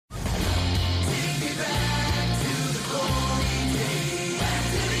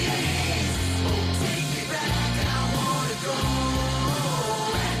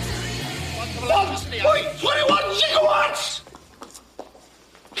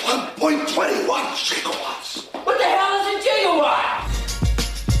21 gigawatts. What the hell is a gigawatt?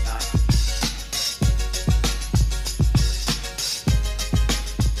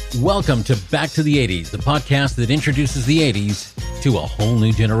 Welcome to Back to the 80s, the podcast that introduces the 80s to a whole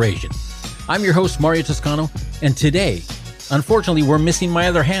new generation. I'm your host, Mario Toscano, and today, unfortunately, we're missing my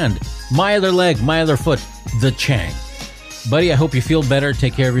other hand, my other leg, my other foot, the Chang. Buddy, I hope you feel better,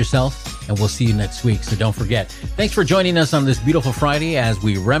 take care of yourself, and we'll see you next week, so don't forget. Thanks for joining us on this beautiful Friday as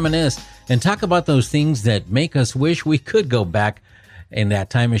we reminisce and talk about those things that make us wish we could go back in that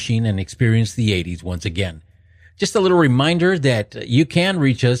time machine and experience the 80s once again. Just a little reminder that you can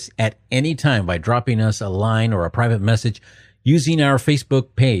reach us at any time by dropping us a line or a private message using our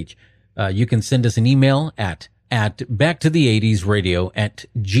Facebook page. You can send us an email at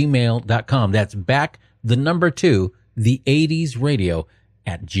backtothE80sradio@gmail.com. That's back, the number 2, the 80s radio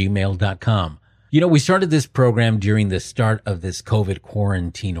 @gmail.com. You know, we started this program during the start of this COVID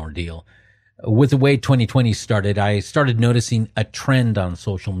quarantine ordeal. With the way 2020 started, I started noticing a trend on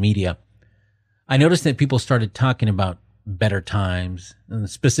social media. I noticed that people started talking about better times, and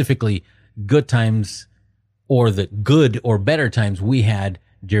specifically good times, or the good or better times we had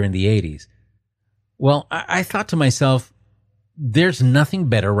during the 80s. Well, I thought to myself, there's nothing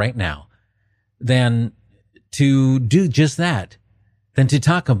better right now than to do just that, than to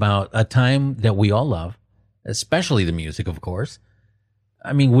talk about a time that we all love, especially the music, of course.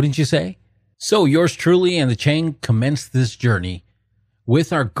 I mean, wouldn't you say? So yours truly and the Chang commenced this journey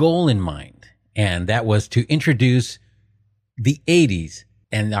with our goal in mind. And that was to introduce the 80s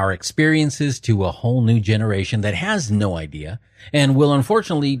and our experiences to a whole new generation that has no idea and will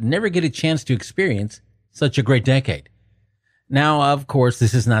unfortunately never get a chance to experience such a great decade. Now, of course,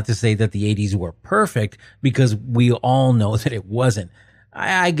 this is not to say that the 80s were perfect, because we all know that it wasn't.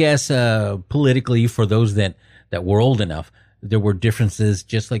 I guess, politically, for those that were old enough, there were differences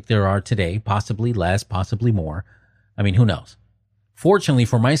just like there are today, possibly less, possibly more. I mean, who knows? Fortunately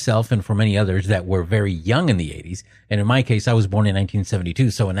for myself and for many others that were very young in the 80s, and in my case, I was born in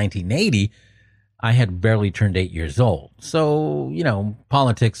 1972, so in 1980, I had barely turned 8 years old. So, you know,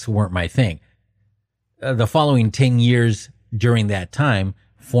 politics weren't my thing. The following 10 years during that time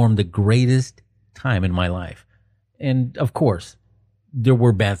formed the greatest time in my life. And of course, there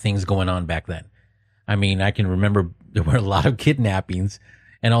were bad things going on back then. I mean, I can remember there were a lot of kidnappings.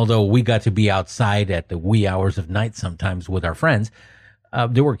 And although we got to be outside at the wee hours of night sometimes with our friends,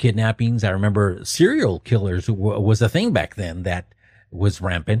 there were kidnappings. I remember serial killers was a thing back then that was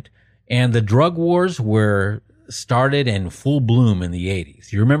rampant. And the drug wars were started in full bloom in the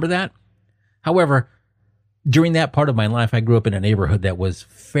 80s. You remember that? However, during that part of my life, I grew up in a neighborhood that was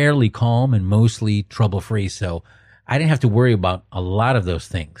fairly calm and mostly trouble-free. So I didn't have to worry about a lot of those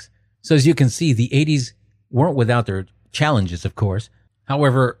things. So as you can see, the 80s weren't without their challenges, of course.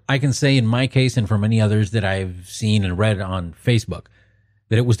 However, I can say in my case and for many others that I've seen and read on Facebook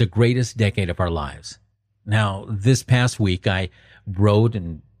that it was the greatest decade of our lives. Now, this past week, I wrote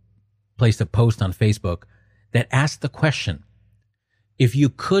and placed a post on Facebook that asked the question, if you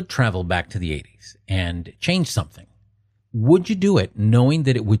could travel back to the 80s and change something, would you do it knowing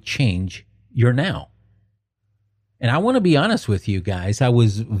that it would change your now? And I want to be honest with you guys, I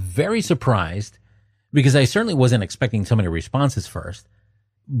was very surprised because I certainly wasn't expecting so many responses first.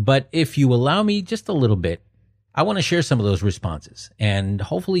 But if you allow me just a little bit, I want to share some of those responses. And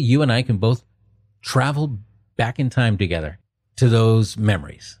hopefully you and I can both travel back in time together to those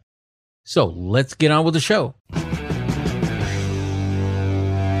memories. So let's get on with the show.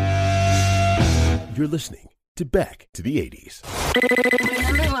 You're listening to Back to the 80s.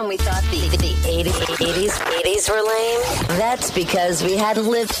 Remember when we thought the 80s were lame? That's because we hadn't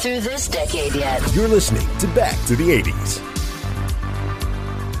lived through this decade yet. You're listening to Back to the 80s.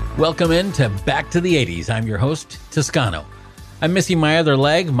 Welcome in to Back to the 80s. I'm your host, Toscano. I'm missing my other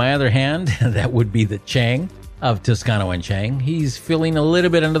leg, my other hand. That would be the Chang of Toscano and Chang. He's feeling a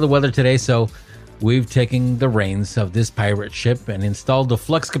little bit under the weather today, so we've taken the reins of this pirate ship and installed the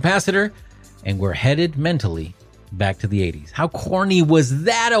flux capacitor, and we're headed mentally back to the 80s. How corny was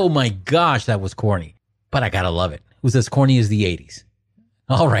that? Oh my gosh, that was corny. But I gotta love it. It was as corny as the 80s.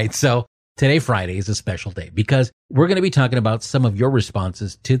 All right, so today, Friday, is a special day because we're going to be talking about some of your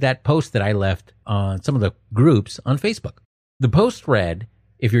responses to that post that I left on some of the groups on Facebook. The post read,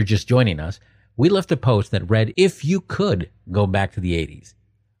 if you're just joining us, we left a post that read, if you could go back to the 80s,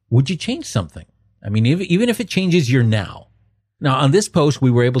 would you change something? I mean, even if it changes your now. Now, on this post, we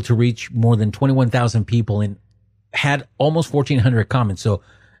were able to reach more than 21,000 people and had almost 1,400 comments. So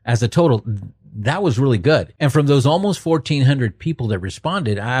as a total, that was really good. And from those almost 1,400 people that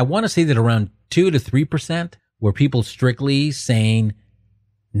responded, I want to say that around 2 to 3% were people strictly saying,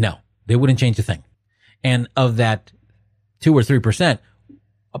 no, They wouldn't change a thing. And of that 2 or 3%,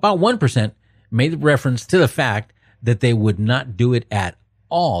 about 1% made reference to the fact that they would not do it at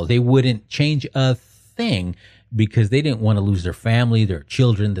all. They wouldn't change a thing because they didn't want to lose their family, their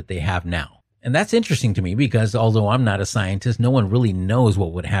children that they have now. And that's interesting to me because although I'm not a scientist, no one really knows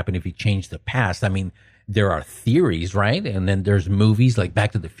what would happen if you change the past. I mean, there are theories, right? And then there's movies like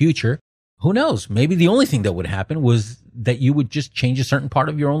Back to the Future. Who knows? Maybe the only thing that would happen was that you would just change a certain part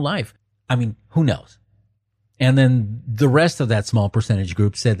of your own life. I mean, who knows? And then the rest of that small percentage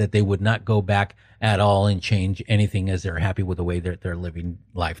group said that they would not go back at all and change anything as they're happy with the way that they're living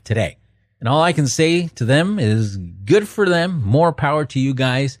life today. And all I can say to them is good for them. More power to you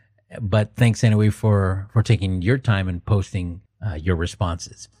guys. But thanks anyway for taking your time and posting your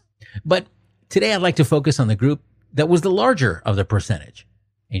responses. But today I'd like to focus on the group that was the larger of the percentage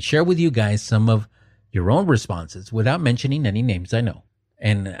and share with you guys some of your own responses without mentioning any names I know.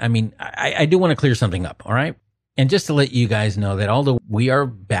 And I mean, I do want to clear something up, all right? And just to let you guys know that although we are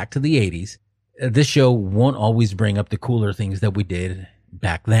back to the 80s, this show won't always bring up the cooler things that we did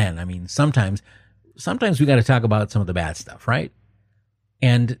back then. I mean, sometimes we got to talk about some of the bad stuff, right?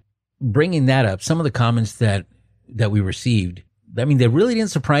 And bringing that up, some of the comments that we received, I mean, they really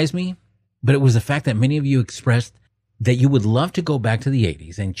didn't surprise me, but it was the fact that many of you expressed that you would love to go back to the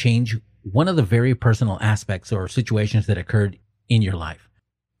 80s and change one of the very personal aspects or situations that occurred in your life.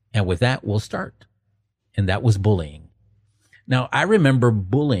 And with that, we'll start. And that was bullying. Now, I remember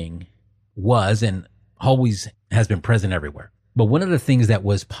bullying was and always has been present everywhere. But one of the things that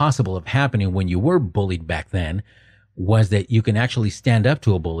was possible of happening when you were bullied back then was that you can actually stand up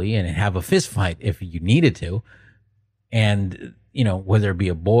to a bully and have a fist fight if you needed to. And, you know, whether it be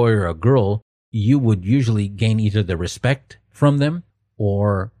a boy or a girl, you would usually gain either the respect from them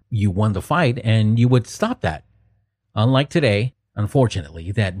or you won the fight and you would stop that. Unlike today,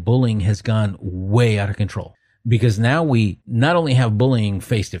 unfortunately, that bullying has gone way out of control because now we not only have bullying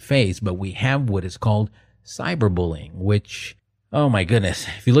face to face, but we have what is called cyberbullying, which, oh my goodness,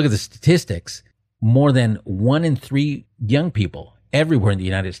 if you look at the statistics, more than 1 in 3 young people everywhere in the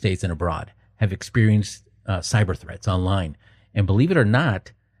United States and abroad have experienced cyber threats online. And believe it or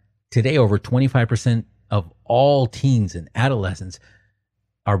not, today over 25% of all teens and adolescents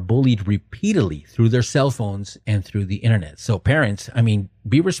are bullied repeatedly through their cell phones and through the internet. So parents, I mean,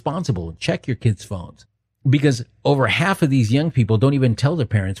 be responsible and check your kids' phones because over half of these young people don't even tell their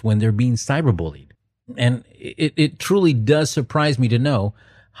parents when they're being cyberbullied. And it truly does surprise me to know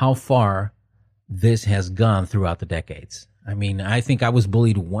how far this has gone throughout the decades. I mean, I think I was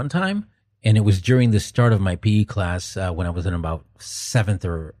bullied one time and it was during the start of my PE class when I was in about 7th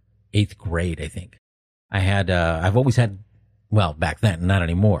or 8th grade, I think. I've always had, well, back then, not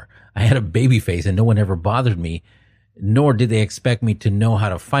anymore. I had a baby face and no one ever bothered me, nor did they expect me to know how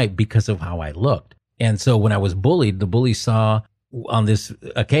to fight because of how I looked. And so when I was bullied, the bully saw on this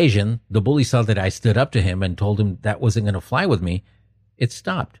occasion, the bully saw that I stood up to him and told him that wasn't going to fly with me. It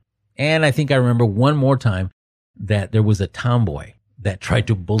stopped. And I think I remember one more time that there was a tomboy that tried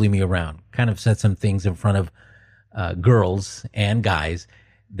to bully me around, kind of said some things in front of girls and guys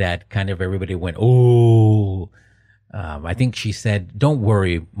that kind of everybody went, oh. I think she said, don't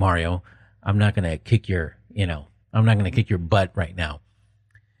worry, Mario. I'm not going to kick your butt right now.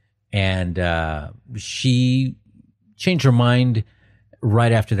 And she changed her mind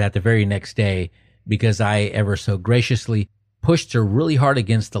right after that, the very next day, because I ever so graciously pushed her really hard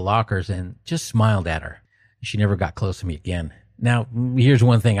against the lockers and just smiled at her. She never got close to me again. Now, here's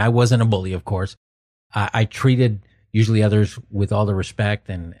one thing. I wasn't a bully, of course. I treated usually others with all the respect.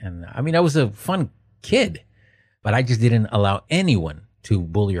 And I mean, I was a fun kid, but I just didn't allow anyone to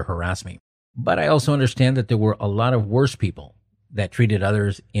bully or harass me. But I also understand that there were a lot of worse people that treated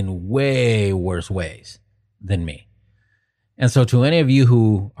others in way worse ways than me. And so to any of you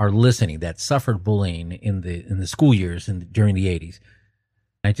who are listening that suffered bullying in the school years and during the 80s,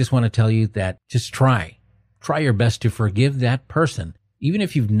 I just want to tell you that just try your best to forgive that person, even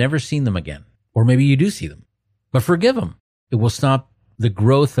if you've never seen them again, or maybe you do see them, but forgive them. It will stop the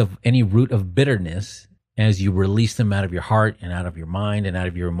growth of any root of bitterness as you release them out of your heart and out of your mind and out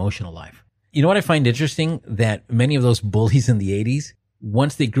of your emotional life. You know what I find interesting? That many of those bullies in the 80s,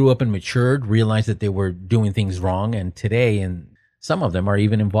 once they grew up and matured, realized that they were doing things wrong. And today, and some of them are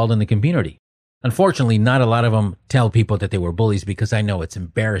even involved in the community. Unfortunately, not a lot of them tell people that they were bullies because I know it's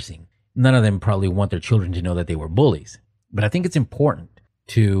embarrassing. None of them probably want their children to know that they were bullies. But I think it's important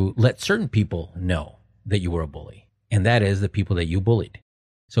to let certain people know that you were a bully. And that is the people that you bullied.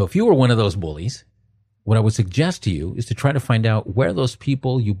 So if you were one of those bullies, what I would suggest to you is to try to find out where those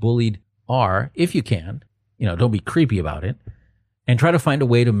people you bullied are, if you can. You know, don't be creepy about it. and try to find a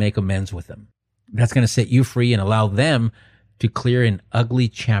way to make amends with them. That's going to set you free and allow them to clear an ugly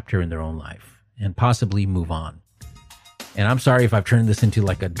chapter in their own life and possibly move on. And I'm sorry if I've turned this into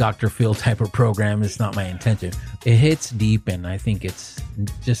like a Dr. Phil type of program. It's not my intention. It hits deep, and I think it's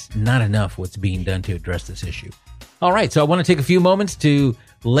just not enough what's being done to address this issue. All right, so I want to take a few moments to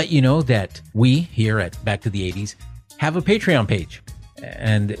let you know that we here at Back to the 80s have a Patreon page.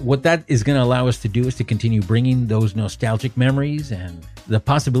 And what that is going to allow us to do is to continue bringing those nostalgic memories and the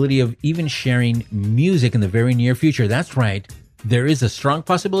possibility of even sharing music in the very near future. That's right. There is a strong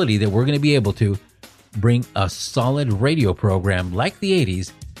possibility that we're going to be able to bring a solid radio program like the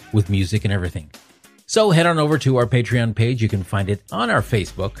 80s with music and everything. So head on over to our Patreon page. You can find it on our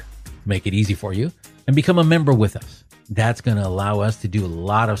Facebook, make it easy for you, and become a member with us. That's going to allow us to do a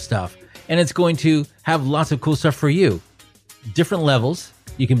lot of stuff, and it's going to have lots of cool stuff for you. Different levels,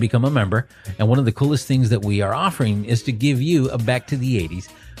 you can become a member, and one of the coolest things that we are offering is to give you a Back to the 80s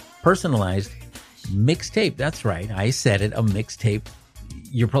personalized mixtape. That's right, I said it, a mixtape.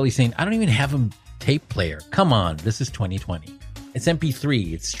 You're probably saying, I don't even have a tape player. Come on, this is 2020. It's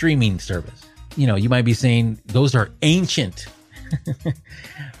MP3, it's streaming service. You know, you might be saying, those are ancient.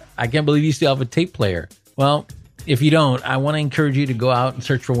 I can't believe you still have a tape player. Well, if you don't, I want to encourage you to go out and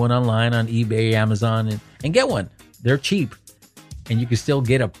search for one online on eBay, Amazon, and get one. They're cheap, and you can still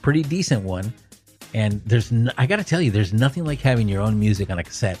get a pretty decent one. And I got to tell you, there's nothing like having your own music on a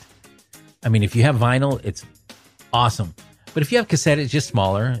cassette. I mean, if you have vinyl, it's awesome. But if you have cassette, it's just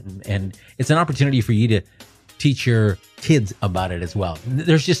smaller, and it's an opportunity for you to teach your kids about it as well.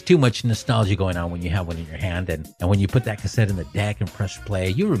 There's just too much nostalgia going on when you have one in your hand, and when you put that cassette in the deck and press play,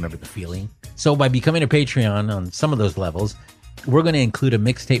 you remember the feeling. So by becoming a Patreon on some of those levels, we're going to include a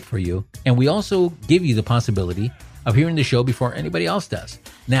mixtape for you, and we also give you the possibility of hearing the show before anybody else does.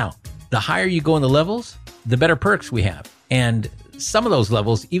 Now, the higher you go in the levels, the better perks we have. And some of those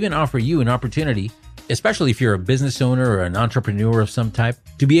levels even offer you an opportunity, especially if you're a business owner or an entrepreneur of some type,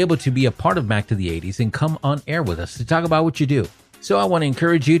 to be able to be a part of Back to the 80s and come on air with us to talk about what you do. So I want to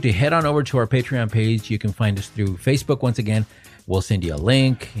encourage you to head on over to our Patreon page. You can find us through Facebook once again. We'll send you a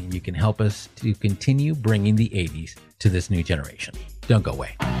link, and you can help us to continue bringing the 80s to this new generation. Don't go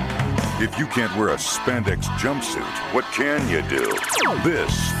away. If you can't wear a spandex jumpsuit, what can you do?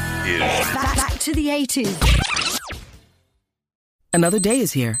 This is Back to the 80s. Another day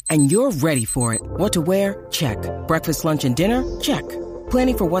is here, and you're ready for it. What to wear? Check. Breakfast, lunch, and dinner? Check.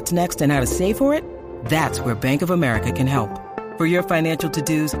 Planning for what's next and how to save for it? That's where Bank of America can help. For your financial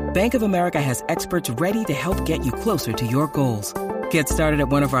to-dos, Bank of America has experts ready to help get you closer to your goals. Get started at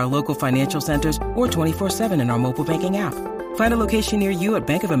one of our local financial centers or 24/7 in our mobile banking app. Find a location near you at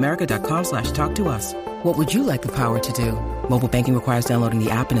bankofamerica.com/talktous. What would you like the power to do? Mobile banking requires downloading the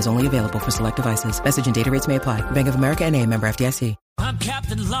app and is only available for select devices. Message and data rates may apply. Bank of America N.A., member FDIC. I'm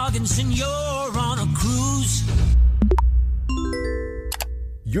Captain Loggins and you're on a cruise.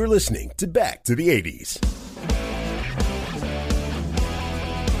 You're listening to Back to the 80s.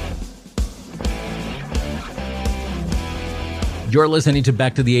 You're listening to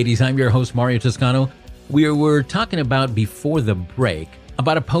Back to the 80s. I'm your host, Mario Toscano. We were talking about before the break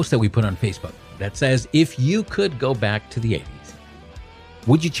about a post that we put on Facebook that says, if you could go back to the 80s,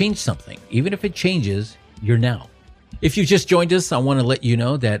 would you change something? Even if it changes your now. If you just joined us, I want to let you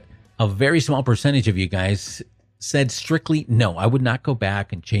know that a very small percentage of you guys said strictly, no, I would not go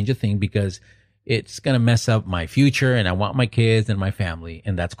back and change a thing because it's going to mess up my future and I want my kids and my family,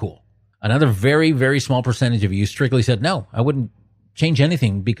 and that's cool. Another very, very small percentage of you strictly said, no, I wouldn't change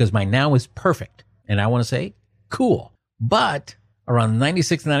anything because my now is perfect. And I want to say, cool. But around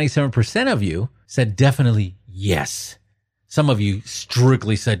 96, 97% of you said definitely yes. Some of you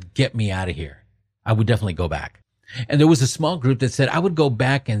strictly said, get me out of here. I would definitely go back. And there was a small group that said, I would go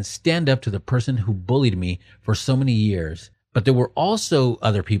back and stand up to the person who bullied me for so many years. But there were also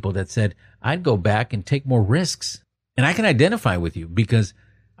other people that said, I'd go back and take more risks. And I can identify with you because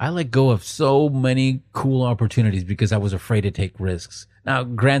I let go of so many cool opportunities because I was afraid to take risks. Now,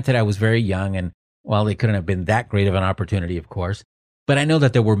 granted, I was very young and, well, it couldn't have been that great of an opportunity, of course. But I know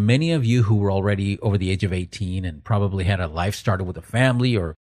that there were many of you who were already over the age of 18 and probably had a life started with a family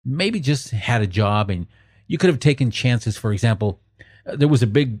or maybe just had a job, and you could have taken chances. For example, there was a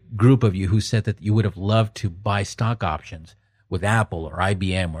big group of you who said that you would have loved to buy stock options with Apple or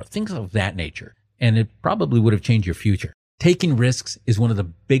IBM or things of that nature, and it probably would have changed your future. Taking risks is one of the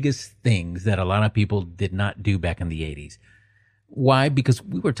biggest things that a lot of people did not do back in the 80s. Why? Because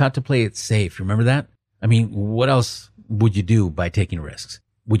we were taught to play it safe. Remember that? I mean, what else would you do by taking risks?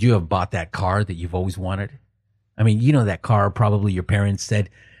 Would you have bought that car that you've always wanted? I mean, you know, that car probably your parents said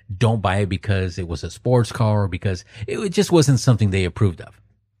don't buy it because it was a sports car or because it just wasn't something they approved of?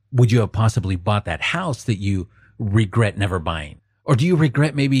 Would you have possibly bought that house that you regret never buying? Or do you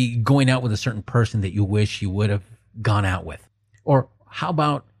regret maybe going out with a certain person that you wish you would have gone out with? Or how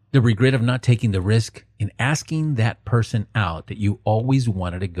about the regret of not taking the risk in asking that person out that you always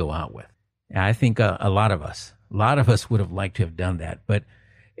wanted to go out with? I think a lot of us would have liked to have done that. But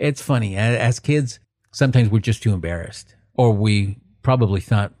it's funny. As kids, sometimes we're just too embarrassed. Or we probably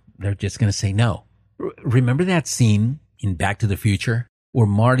thought they're just going to say no. Remember that scene in Back to the Future where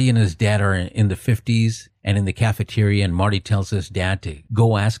Marty and his dad are in the 50s and in the cafeteria, and Marty tells his dad to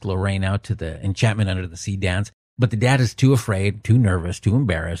go ask Lorraine out to the Enchantment Under the Sea dance. But the dad is too afraid, too nervous, too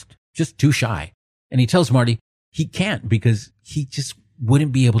embarrassed, just too shy. And he tells Marty he can't because he just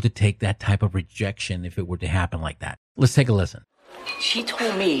wouldn't be able to take that type of rejection if it were to happen like that. Let's take a listen. She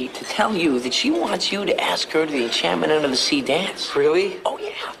told me to tell you that she wants you to ask her to the Enchantment Under the Sea dance. Really? Oh,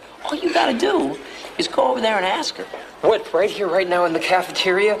 yeah. All you gotta do is go over there and ask her. What, right here, right now in the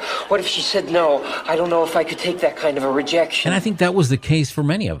cafeteria? What if she said no? I don't know if I could take that kind of a rejection. And I think that was the case for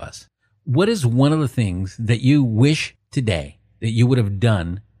many of us. What is one of the things that you wish today that you would have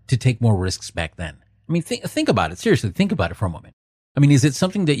done to take more risks back then? I mean, think about it. Seriously, think about it for a moment. I mean, is it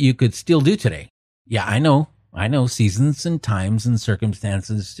something that you could still do today? Yeah, I know seasons and times and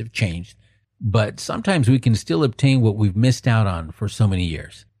circumstances have changed, but sometimes we can still obtain what we've missed out on for so many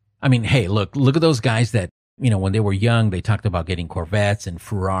years. I mean, hey, look at those guys that, when they were young, they talked about getting Corvettes and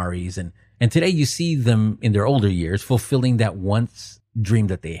Ferraris, and today you see them in their older years fulfilling that once dream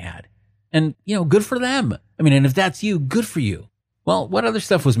that they had. And, good for them. I mean, and if that's you, good for you. Well, what other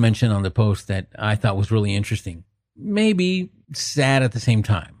stuff was mentioned on the post that I thought was really interesting? Maybe sad at the same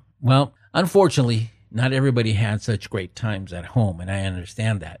time. Well, unfortunately, not everybody had such great times at home, and I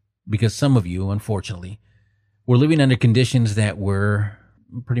understand that because some of you, unfortunately, were living under conditions that were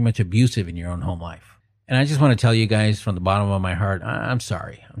pretty much abusive in your own home life. And I just want to tell you guys from the bottom of my heart, I'm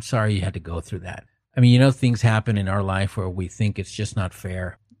sorry. I'm sorry you had to go through that. I mean, things happen in our life where we think it's just not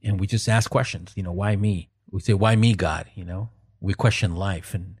fair, and we just ask questions. Why me? We say, why me, God? We question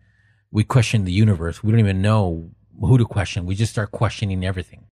life and we question the universe. We don't even know who to question. We just start questioning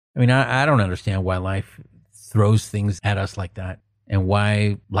everything. I mean, I don't understand why life throws things at us like that and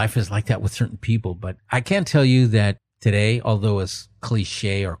why life is like that with certain people. But I can tell you that today, although as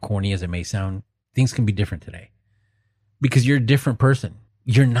cliche or corny as it may sound, things can be different today because you're a different person.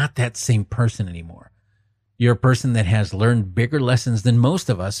 You're not that same person anymore. You're a person that has learned bigger lessons than most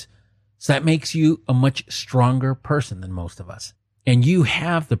of us. So that makes you a much stronger person than most of us. And you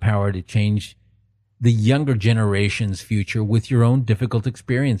have the power to change the younger generation's future with your own difficult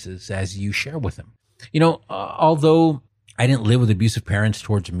experiences as you share with them. Although I didn't live with abusive parents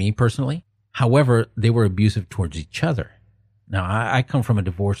towards me personally, however, they were abusive towards each other. Now, I come from a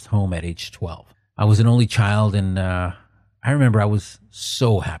divorced home at age 12. I was an only child, and I remember I was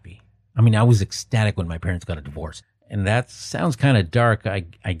so happy. I mean, I was ecstatic when my parents got a divorce. And that sounds kind of dark,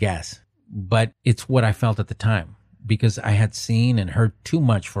 I guess, but it's what I felt at the time because I had seen and heard too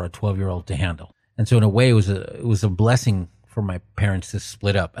much for a 12-year-old to handle. And so in a way, it was a blessing for my parents to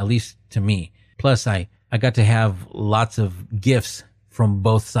split up, at least to me. Plus, I got to have lots of gifts from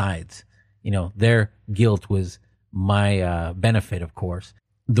both sides. Their guilt was my benefit, of course.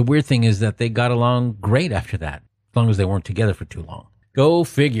 The weird thing is that they got along great after that, as long as they weren't together for too long. Go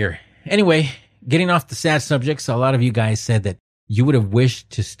figure. Anyway, getting off the sad subjects, a lot of you guys said that you would have wished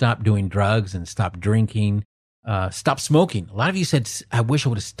to stop doing drugs and stop drinking, stop smoking. A lot of you said, I wish I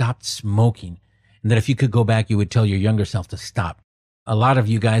would have stopped smoking. And that if you could go back, you would tell your younger self to stop. A lot of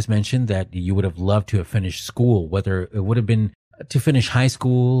you guys mentioned that you would have loved to have finished school, whether it would have been to finish high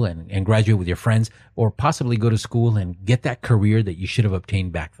school and graduate with your friends, or possibly go to school and get that career that you should have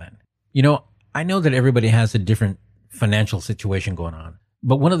obtained back then. I know that everybody has a different financial situation going on,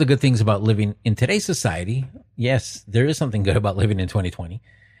 but one of the good things about living in today's society, yes, there is something good about living in 2020,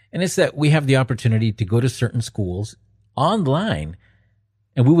 and it's that we have the opportunity to go to certain schools online.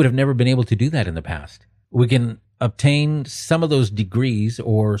 And we would have never been able to do that in the past. We can obtain some of those degrees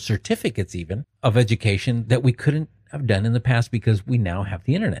or certificates even of education that we couldn't have done in the past because we now have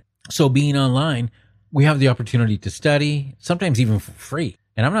the internet. So being online, we have the opportunity to study, sometimes even for free.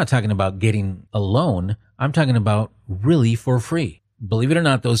 And I'm not talking about getting a loan. I'm talking about really for free. Believe it or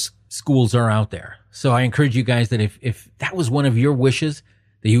not, those schools are out there. So I encourage you guys that if that was one of your wishes,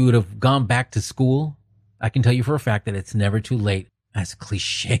 that you would have gone back to school, I can tell you for a fact that it's never too late. As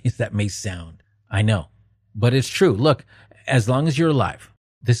cliche as that may sound, I know, but it's true. Look, as long as you're alive,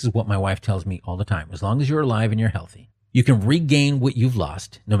 this is what my wife tells me all the time. As long as you're alive and you're healthy, you can regain what you've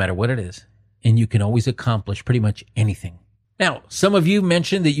lost, no matter what it is, and you can always accomplish pretty much anything. Now, some of you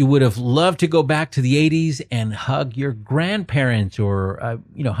mentioned that you would have loved to go back to the 80s and hug your grandparents or,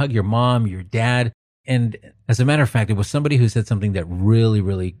 hug your mom, your dad. And as a matter of fact, it was somebody who said something that really,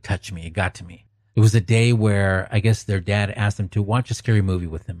 really touched me. It got to me. It was a day where I guess their dad asked them to watch a scary movie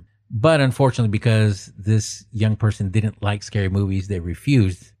with him. But unfortunately, because this young person didn't like scary movies, they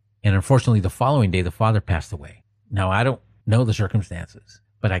refused. And unfortunately, the following day, the father passed away. Now, I don't know the circumstances,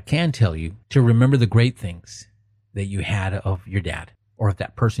 but I can tell you to remember the great things that you had of your dad or of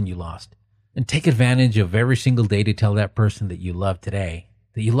that person you lost. And take advantage of every single day to tell that person that you love today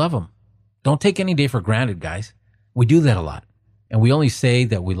that you love them. Don't take any day for granted, guys. We do that a lot. And we only say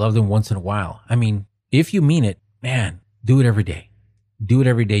that we love them once in a while. I mean, if you mean it, man, do it every day. Do it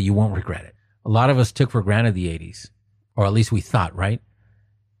every day. You won't regret it. A lot of us took for granted the 80s, or at least we thought, right?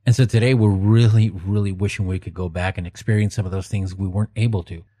 And so today we're really, really wishing we could go back and experience some of those things we weren't able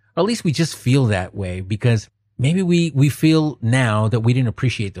to. Or at least we just feel that way because maybe we feel now that we didn't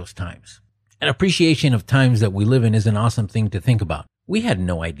appreciate those times. An appreciation of times that we live in is an awesome thing to think about. We had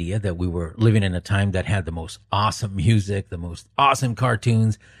no idea that we were living in a time that had the most awesome music, the most awesome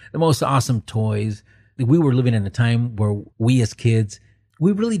cartoons, the most awesome toys. We were living in a time where we as kids,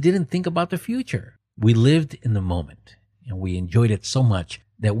 we really didn't think about the future. We lived in the moment and we enjoyed it so much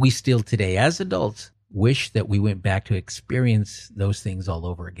that we still today as adults wish that we went back to experience those things all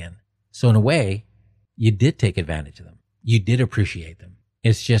over again. So in a way, you did take advantage of them. You did appreciate them.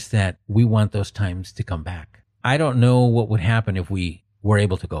 It's just that we want those times to come back. I don't know what would happen if we were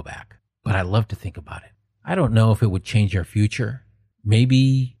able to go back, but I love to think about it. I don't know if it would change our future.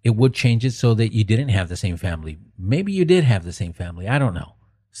 Maybe it would change it so that you didn't have the same family. Maybe you did have the same family. I don't know.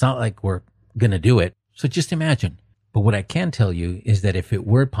 It's not like we're going to do it. So just imagine. But what I can tell you is that if it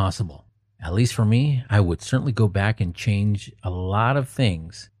were possible, at least for me, I would certainly go back and change a lot of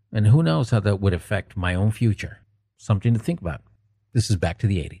things. And who knows how that would affect my own future. Something to think about. This is Back to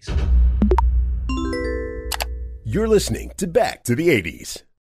the 80s. You're listening to Back to the 80s.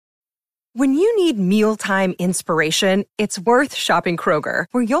 When you need mealtime inspiration, it's worth shopping Kroger,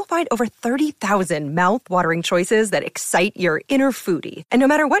 where you'll find over 30,000 mouth-watering choices that excite your inner foodie. And no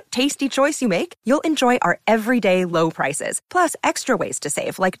matter what tasty choice you make, you'll enjoy our everyday low prices, plus extra ways to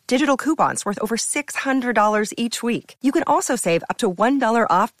save, like digital coupons worth over $600 each week. You can also save up to $1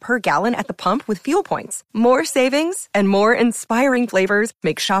 off per gallon at the pump with fuel points. More savings and more inspiring flavors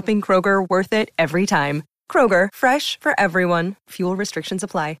make shopping Kroger worth it every time. Kroger, fresh for everyone. Fuel restrictions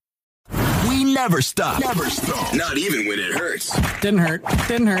apply. We never stop. Never stop. Not even when it hurts. Didn't hurt.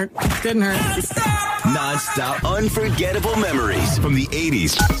 Didn't hurt. Didn't hurt. Non-stop unforgettable memories from the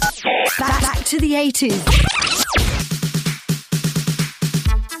 80s. Back to the 80s.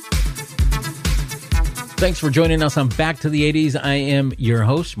 Thanks for joining us on Back to the 80s. I am your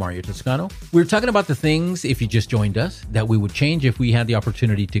host, Mario Toscano. We're talking about the things, if you just joined us, that we would change if we had the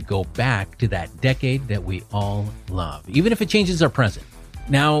opportunity to go back to that decade that we all love, even if it changes our present.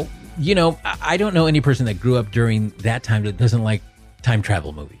 Now, you know, I don't know any person that grew up during that time that doesn't like time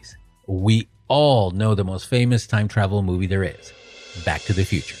travel movies. We all know the most famous time travel movie there is, Back to the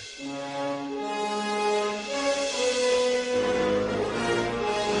Future.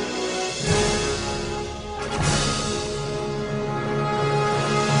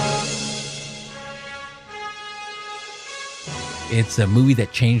 It's a movie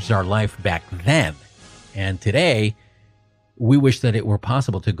that changed our life back then. And today, we wish that it were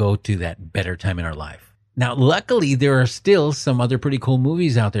possible to go to that better time in our life. Now, luckily, there are still some other pretty cool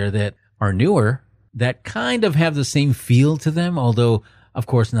movies out there that are newer that kind of have the same feel to them, although, of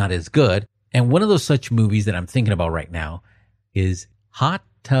course, not as good. And one of those such movies that I'm thinking about right now is Hot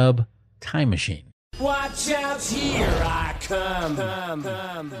Tub Time Machine. Watch out, here I come.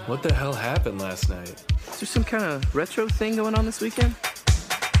 What the hell happened last night? Is there some kind of retro thing going on this weekend?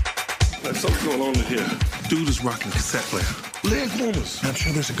 There's something going on in here. Dude is rocking a cassette player. Leg warmers. I'm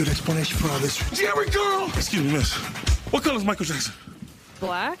sure there's a good explanation for all this. Jerry girl! Excuse me, miss. What color is Michael Jackson?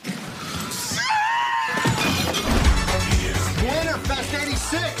 Black. Winterfest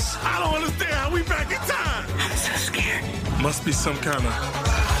 86! I don't understand how we back in time! I'm so scared. Must be some kind of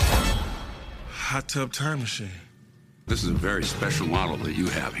hot tub time machine. This is a very special model that you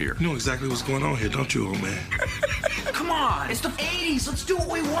have here. You know exactly what's going on here, don't you, old man? Come on, it's the 80s. Let's do what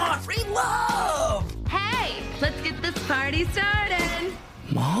we want. Free love. Hey, let's get this party started.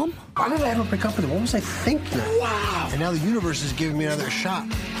 Mom? Why did I ever break up with her? What was I thinking? Wow. And now the universe is giving me another shot.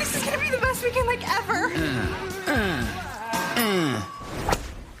 This is gonna be the best weekend like ever.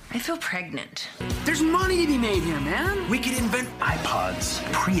 I feel pregnant. There's money to be made here, man. We could invent iPods,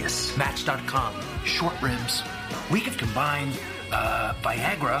 Prius, Match.com, short ribs. We could combine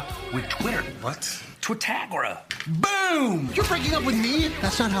Viagra with Twitter. What? Twitagra. Boom! You're breaking up with me?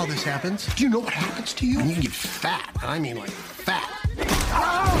 That's not how this happens. Do you know what happens to you when you get fat? I mean, like, fat.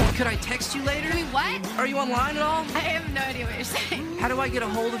 Oh! Could I text you later? Wait, what? Are you online at all? I have no idea what you're saying. How do I get a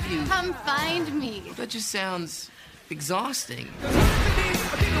hold of you? Come find me. That just sounds exhausting.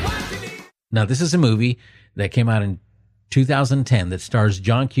 Now, this is a movie that came out in 2010 that stars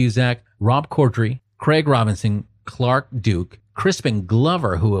John Cusack, Rob Corddry, Craig Robinson, Clark Duke, Crispin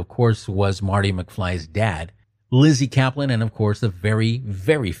Glover, who of course was Marty McFly's dad, Lizzie Kaplan, and of course the very,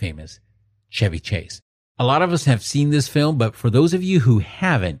 very famous Chevy Chase. A lot of us have seen this film, but for those of you who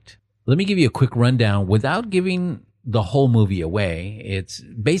haven't, let me give you a quick rundown without giving the whole movie away. It's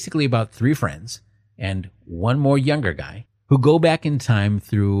basically about three friends and one more younger guy who go back in time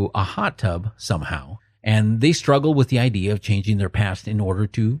through a hot tub somehow, and they struggle with the idea of changing their past in order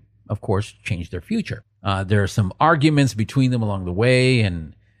to, of course, change their future. There are some arguments between them along the way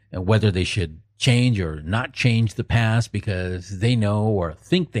and whether they should change or not change the past because they know, or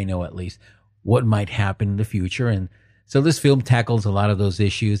think they know at least, what might happen in the future. And so this film tackles a lot of those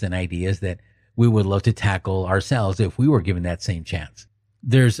issues and ideas that we would love to tackle ourselves if we were given that same chance.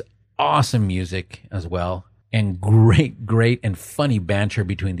 There's awesome music as well and great and funny banter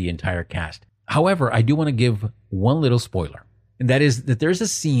between the entire cast. However, I do want to give one little spoiler. And that is that there's a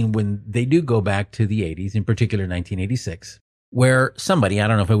scene when they do go back to the 80s, in particular 1986, where somebody, I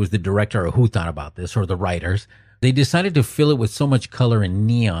don't know if it was the director or who thought about this or the writers, they decided to fill it with so much color and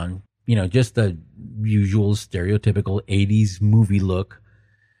neon, just the usual stereotypical 80s movie look.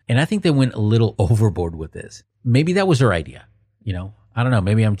 And I think they went a little overboard with this. Maybe that was their idea. I don't know.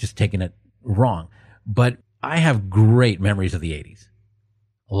 Maybe I'm just taking it wrong. But I have great memories of the 80s.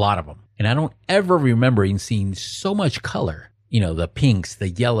 A lot of them. And I don't ever remember seeing so much color. The pinks, the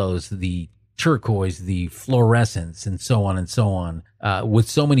yellows, the turquoise, the fluorescence, and so on, with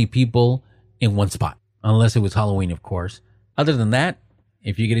so many people in one spot, unless it was Halloween, of course. Other than that,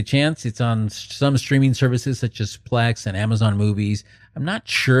 if you get a chance, it's on some streaming services such as Plex and Amazon Movies. I'm not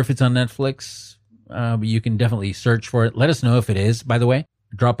sure if it's on Netflix, but you can definitely search for it. Let us know if it is, by the way.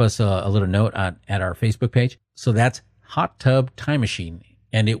 Drop us a little note at our Facebook page. So that's Hot Tub Time Machine.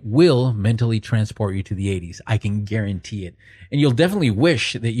 And it will mentally transport you to the 80s. I can guarantee it. And you'll definitely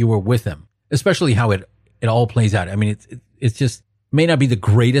wish that you were with them, especially how it all plays out. I mean, it's just may not be the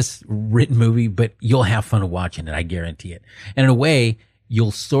greatest written movie, but you'll have fun watching it. I guarantee it. And in a way,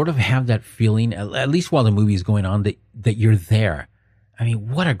 you'll sort of have that feeling, at least while the movie is going on, that you're there. I mean,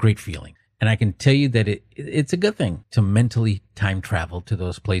 what a great feeling. And I can tell you that it's a good thing to mentally time travel to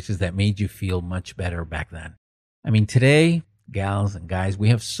those places that made you feel much better back then. I mean, today, gals and guys, we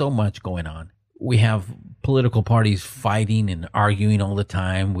have so much going on. We have political parties fighting and arguing all the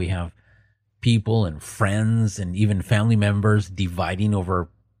time. We have people and friends and even family members dividing over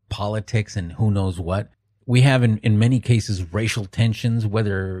politics and who knows what. We have in many cases racial tensions,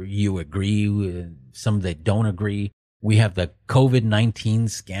 whether you agree, some that don't agree. We have the COVID-19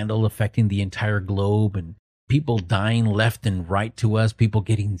 scandal affecting the entire globe and people dying left and right to us, people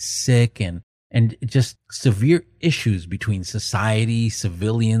getting sick and just severe issues between society,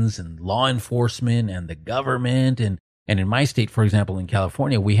 civilians, and law enforcement and the government. And in my state, for example, in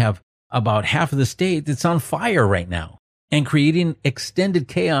California, we have about half of the state that's on fire right now and creating extended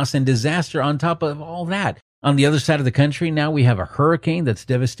chaos and disaster on top of all that. On the other side of the country, now we have a hurricane that's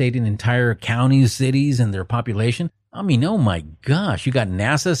devastating entire counties, cities, and their population. I mean, oh my gosh, you got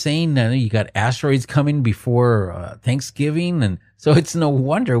NASA saying you got asteroids coming before Thanksgiving. And so it's no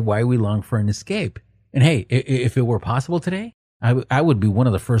wonder why we long for an escape. And hey, if it were possible today, I would be one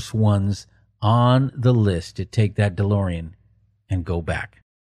of the first ones on the list to take that DeLorean and go back.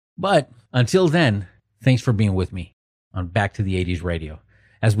 But until then, thanks for being with me on Back to the 80s Radio,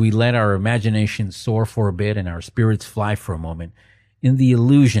 as we let our imagination soar for a bit and our spirits fly for a moment in the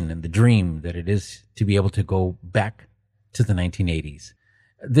illusion and the dream that it is to be able to go back to the 1980s.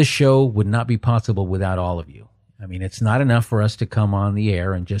 This show would not be possible without all of you. I mean, it's not enough for us to come on the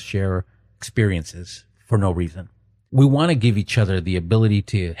air and just share experiences for no reason. We want to give each other the ability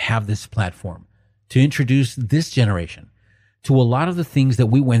to have this platform, to introduce this generation to a lot of the things that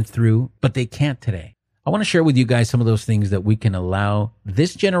we went through, but they can't today. I want to share with you guys some of those things that we can allow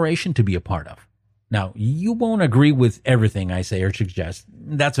this generation to be a part of. Now, you won't agree with everything I say or suggest.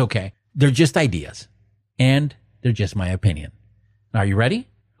 That's okay. They're just ideas. And they're just my opinion. Are you ready?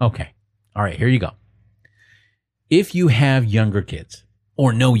 Okay. All right, here you go. If you have younger kids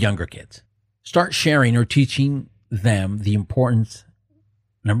or no younger kids, start sharing or teaching them the importance,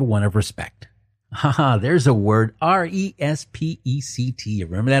 number one, of respect. Haha, there's a word, R-E-S-P-E-C-T.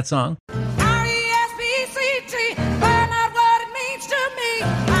 Remember that song? R-E-S-P-E-C-T, find out what it means to me.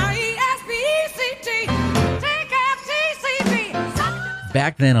 R-E-S-P-E-C-T,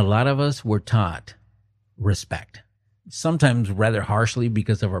 Back then, a lot of us were taught respect, sometimes rather harshly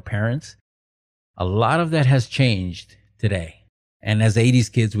because of our parents. A lot of that has changed today. And as 80s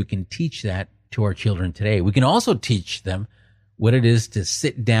kids, we can teach that to our children today. We can also teach them what it is to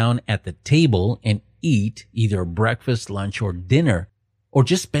sit down at the table and eat either breakfast, lunch, or dinner, or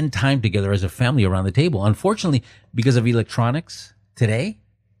just spend time together as a family around the table. Unfortunately, because of electronics today,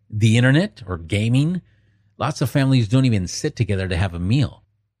 the internet or gaming, lots of families don't even sit together to have a meal.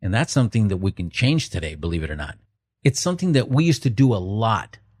 And that's something that we can change today, believe it or not. It's something that we used to do a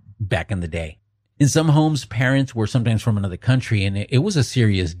lot back in the day. In some homes, parents were sometimes from another country, and it was a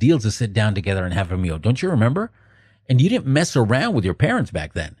serious deal to sit down together and have a meal. Don't you remember? And you didn't mess around with your parents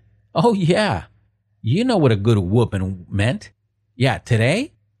back then. Oh, yeah. You know what a good whooping meant. Yeah,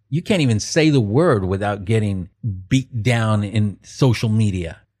 today, you can't even say the word without getting beat down in social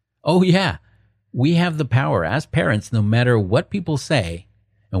media. Oh, yeah. We have the power as parents, no matter what people say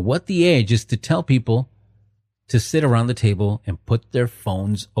and what the age is, to tell people to sit around the table and put their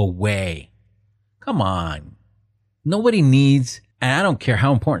phones away. Come on. Nobody needs, and I don't care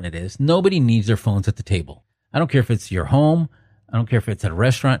how important it is, nobody needs their phones at the table. I don't care if it's your home. I don't care if it's at a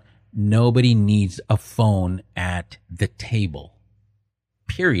restaurant. Nobody needs a phone at the table.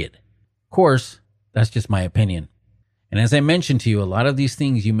 Period. Of course, that's just my opinion. And as I mentioned to you, a lot of these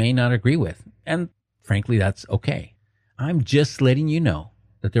things you may not agree with. And frankly, that's okay. I'm just letting you know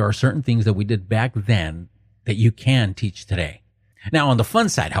that there are certain things that we did back then that you can teach today. Now, on the fun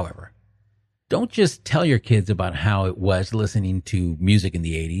side, however, don't just tell your kids about how it was listening to music in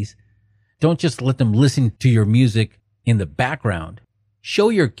the 80s. Don't just let them listen to your music in the background. Show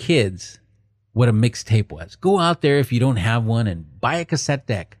your kids what a mixtape was. Go out there if you don't have one and buy a cassette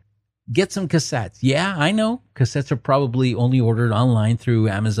deck. Get some cassettes. Yeah, I know cassettes are probably only ordered online through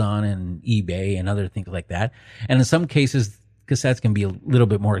Amazon and eBay and other things like that. And in some cases, cassettes can be a little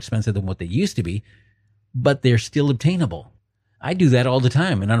bit more expensive than what they used to be, but they're still obtainable. I do that all the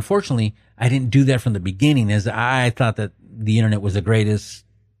time. And unfortunately, I didn't do that from the beginning, as I thought that the internet was the greatest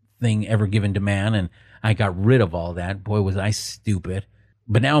thing ever given to man. And I got rid of all that. Boy, was I stupid.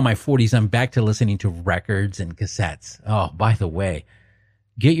 But now in my 40s, I'm back to listening to records and cassettes. Oh, by the way,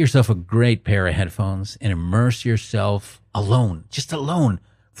 get yourself a great pair of headphones and immerse yourself alone, just alone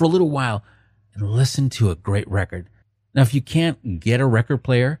for a little while, and listen to a great record. Now, if you can't get a record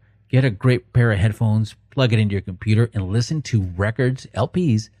player, get a great pair of headphones, plug it into your computer, and listen to records,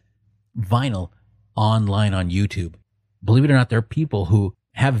 LPs, vinyl online on YouTube. Believe it or not, there are people who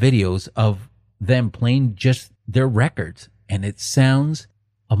have videos of them playing just their records, and it sounds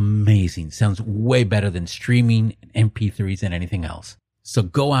amazing. Sounds way better than streaming MP3s and anything else. So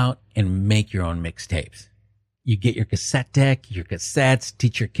go out and make your own mixtapes. You get your cassette deck, your cassettes,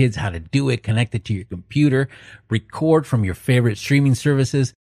 teach your kids how to do it, connect it to your computer, record from your favorite streaming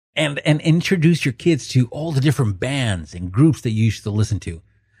services, and introduce your kids to all the different bands and groups that you used to listen to.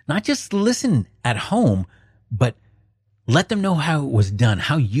 Not just listen at home, but let them know how it was done,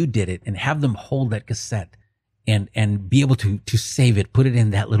 how you did it, and have them hold that cassette and be able to save it, put it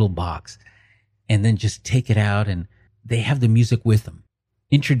in that little box, and then just take it out, and they have the music with them.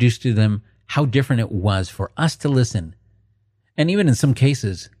 Introduce to them how different it was for us to listen. And even in some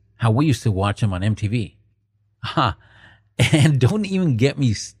cases, how we used to watch them on MTV. And don't even get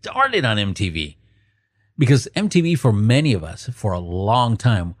me started on MTV. Because MTV, for many of us, for a long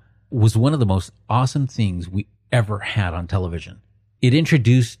time, was one of the most awesome things we ever had on television. It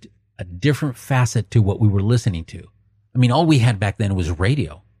introduced a different facet to what we were listening to. I mean, all we had back then was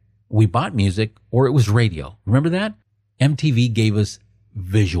radio. We bought music or it was radio. Remember that? MTV gave us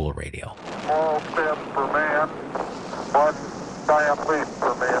visual radio. Small step for man, one giant leap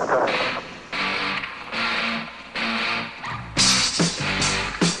for mankind.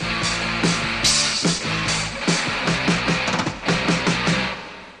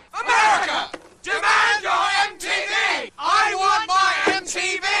 America! Demand your MTV! I want my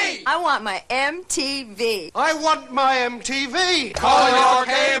MTV! I want my MTV. I want my MTV. Call your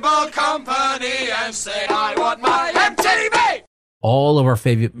cable company and say, I want my MTV! All of our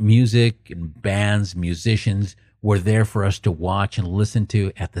favorite music and bands, musicians were there for us to watch and listen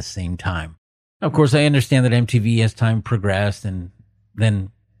to at the same time. Of course, I understand that MTV, as time progressed, and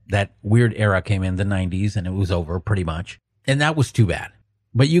then that weird era came in the 90s and it was over pretty much. And that was too bad.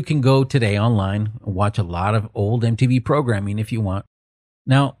 But you can go today online and watch a lot of old MTV programming if you want.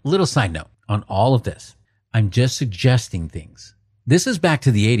 Now, little side note on all of this. I'm just suggesting things. This is back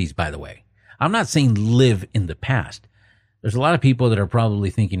to the 80s, by the way. I'm not saying live in the past. There's a lot of people that are probably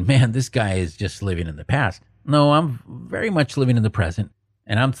thinking, man, this guy is just living in the past. No, I'm very much living in the present.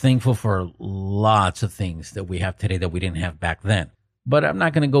 And I'm thankful for lots of things that we have today that we didn't have back then. But I'm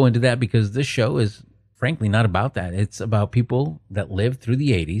not going to go into that because this show is frankly not about that. It's about people that lived through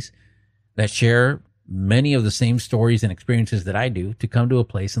the 80s that share many of the same stories and experiences that I do to come to a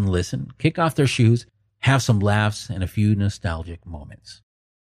place and listen, kick off their shoes, have some laughs and a few nostalgic moments.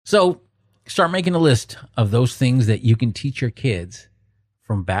 So start making a list of those things that you can teach your kids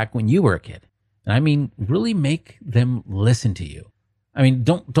from back when you were a kid. And I mean, really make them listen to you. I mean,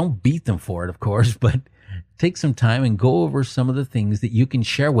 don't beat them for it, of course, but take some time and go over some of the things that you can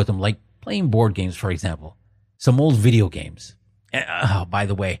share with them, like playing board games, for example, some old video games. Oh, by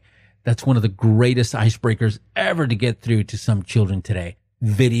the way, that's one of the greatest icebreakers ever to get through to some children today.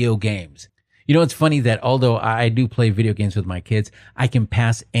 Video games. You know, it's funny that although I do play video games with my kids, I can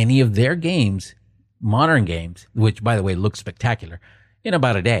pass any of their games, modern games, which, by the way, look spectacular, in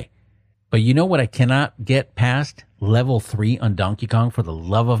about a day. But you know what I cannot get past? Level 3 on Donkey Kong, for the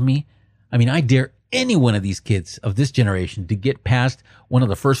love of me. I mean, I dare any one of these kids of this generation to get past one of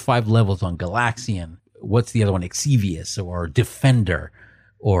the first 5 levels on Galaxian. What's the other one? Exvius or Defender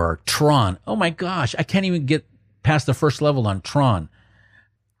or Tron. Oh my gosh, I can't even get past the first level on Tron.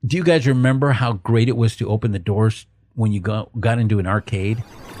 Do you guys remember how great it was to open the doors when you got into an arcade?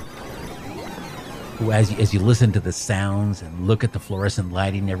 As you listen to the sounds and look at the fluorescent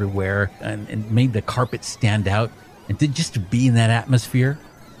lighting everywhere and made the carpet stand out, and just to be in that atmosphere,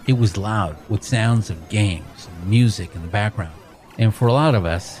 it was loud with sounds of games and music in the background. And for a lot of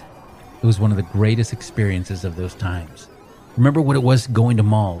us, it was one of the greatest experiences of those times. Remember what it was going to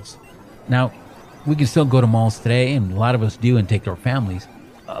malls. Now, we can still go to malls today, and a lot of us do and take our families.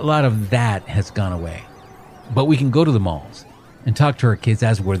 A lot of that has gone away. But we can go to the malls and talk to our kids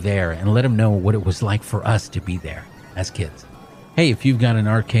as we're there and let them know what it was like for us to be there as kids. Hey, if you've got an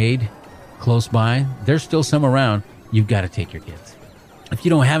arcade close by, there's still some around, you've got to take your kids. If you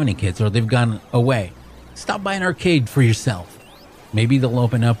don't have any kids or they've gone away, stop by an arcade for yourself. Maybe they'll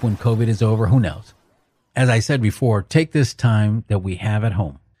open up when COVID is over, who knows? As I said before, take this time that we have at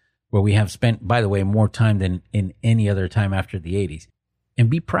home, where we have spent, by the way, more time than in any other time after the 80s, and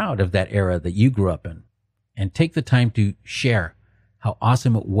be proud of that era that you grew up in. And take the time to share how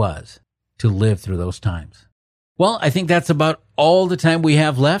awesome it was to live through those times. Well, I think that's about all the time we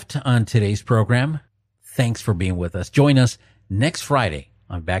have left on today's program. Thanks for being with us. Join us next Friday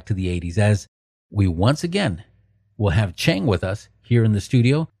on Back to the 80s as we once again will have Chang with us here in the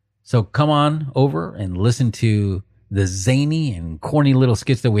studio. So come on over and listen to the zany and corny little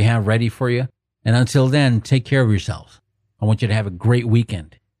skits that we have ready for you. And until then, take care of yourselves. I want you to have a great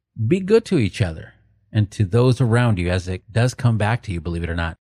weekend. Be good to each other and to those around you as it does come back to you, believe it or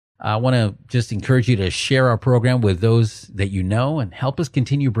not. I want to just encourage you to share our program with those that you know and help us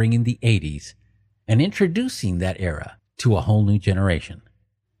continue bringing the 80s and introducing that era to a whole new generation.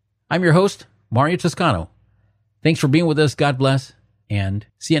 I'm your host, Mario Toscano. Thanks for being with us. God bless, and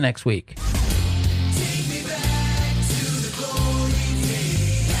see you next week.